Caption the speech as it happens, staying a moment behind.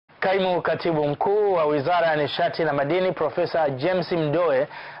Kaimu katibu mkuu wa wizara ya nishati na madini Profesa James Mdoe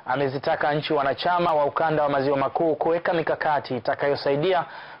amezitaka nchi wanachama wa ukanda wa maziwa makuu kuweka mikakati itakayosaidia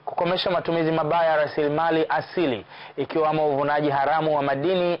kukomesha matumizi mabaya ya rasilimali asili ikiwamo uvunaji haramu wa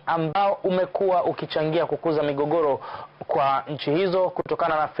madini ambao umekuwa ukichangia kukuza migogoro kwa nchi hizo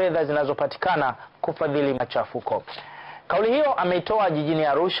kutokana na fedha zinazopatikana kufadhili machafuko. Kauli hiyo ameitoa jijini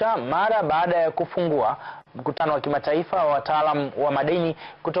Arusha mara baada ya kufungua mkutano wa kimataifa wa wataalamu wa madini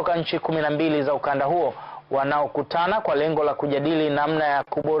kutoka nchi 12 za ukanda huo wanaokutana kwa lengo la kujadili namna ya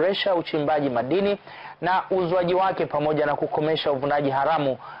kuboresha uchimbaji madini na uzwaji wake pamoja na kukomesha uvunaji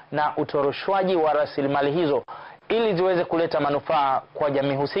haramu na utoroshwaji wa rasilimali hizo ili ziweze kuleta manufaa kwa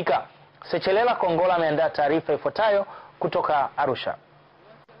jamii husika. Sechelela Kongola ameandaa taarifa ifuatayo kutoka Arusha.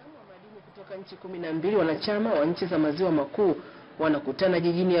 Kutoka nchi 12 wanachama wa nchi za maziwa makuu wanakutana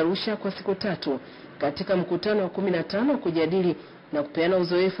jijini Arusha kwa siku 3 katika mkutano wa 15 kujadili na kupeana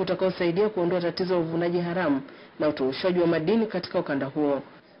uzoefu utakaosaidia kuondoa tatizo la uvunaji haramu na utoroshwaji wa madini katika ukanda huo.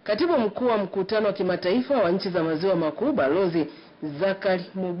 Katibu mkuu wa mkutano wa kimataifa wa nchi za maziwa makuu Balozi Zakari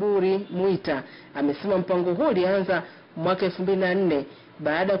Muburi Muita amesema mpango huo ulianza mwaka 2004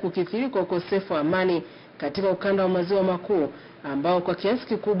 baada ya kukithiri kwa ukosefu wa amani katika ukanda wa maziwa makuu ambao kwa kiasi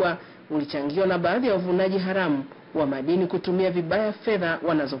kikubwa ulichangiwa na baadhi ya wavunaji haramu wa madini kutumia vibaya fedha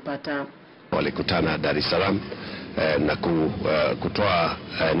wanazopata. Walikutana Dar es Salaam na kutoa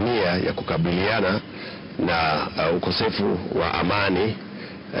nia ya kukabiliana na ukosefu wa amani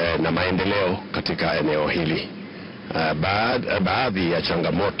na maendeleo katika eneo hili. Baadhi ya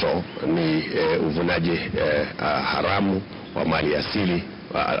changamoto ni uvunaji haramu wa mali asili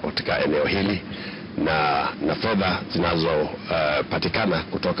katika eneo hili na fedha zinazopatikana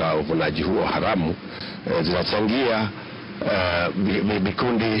kutoka uvunaji huo haramu zinachangia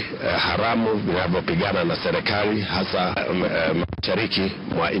vikundi haramu vinavyopigana na serikali hasa mashariki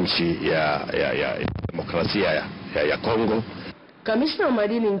mwa nchi ya demokrasia ya Kongo. Kamishna wa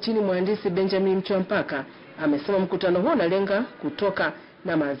madini nchini Mhandisi Benjamin Mchwampaka amesema mkutano huo unalenga kutoka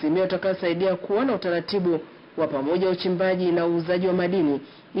na maazimio yatakayosaidia kuona utaratibu wa pamoja uchimbaji na uuzaji wa madini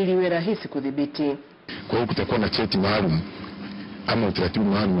ili iwe rahisi kudhibiti. Kwa hiyo kutakuwa na cheti maalum ama utaratibu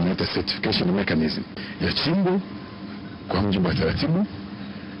maalum unaitwa certification mechanism ya chimbo kwa mujibu wa taratibu,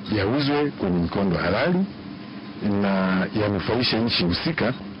 yauzwe kwenye mkondo halali na yanufaishe nchi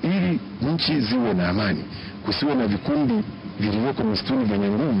husika ili nchi ziwe na amani, kusiwe na vikundi vilivyoko msituni vyenye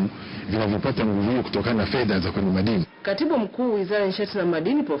nguvu vinavyopata nguvu hiyo kutokana na fedha za kwenye madini. Katibu mkuu wizara ya nishati na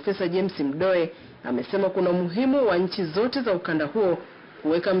madini Profesa James Mdoe amesema kuna umuhimu wa nchi zote za ukanda huo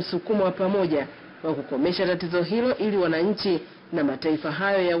kuweka msukumo wa pamoja wa kukomesha tatizo hilo ili wananchi na mataifa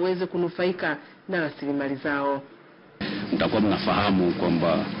hayo yaweze kunufaika na rasilimali zao. Mtakuwa mnafahamu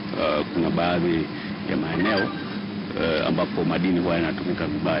kwamba kuna baadhi ya maeneo ambapo madini huwa yanatumika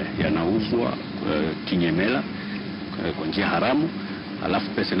vibaya, yanauzwa kinyemela kwa njia haramu, alafu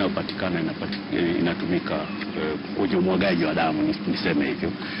pesa inayopatikana inatumika kwenye umwagaji wa damu, niseme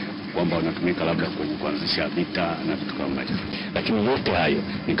hivyo, kwamba wanatumika labda kwenye kuanzisha vita na vitu kama hivyo. Lakini yote hayo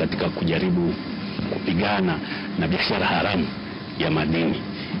ni katika kujaribu kupigana na biashara haramu ya madini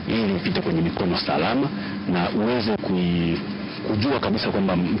ili ipite kwenye mikono salama na uweze kujua kabisa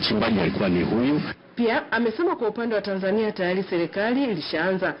kwamba mchimbaji alikuwa ni huyu. Pia amesema kwa upande wa Tanzania tayari serikali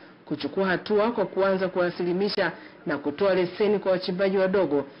ilishaanza kuchukua hatua kwa kuanza kuwasilimisha na kutoa leseni kwa wachimbaji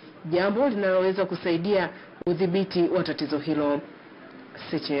wadogo, jambo linaloweza kusaidia udhibiti wa tatizo hilo.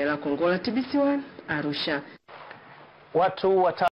 Sechelela Kongola, TBC1, Arusha.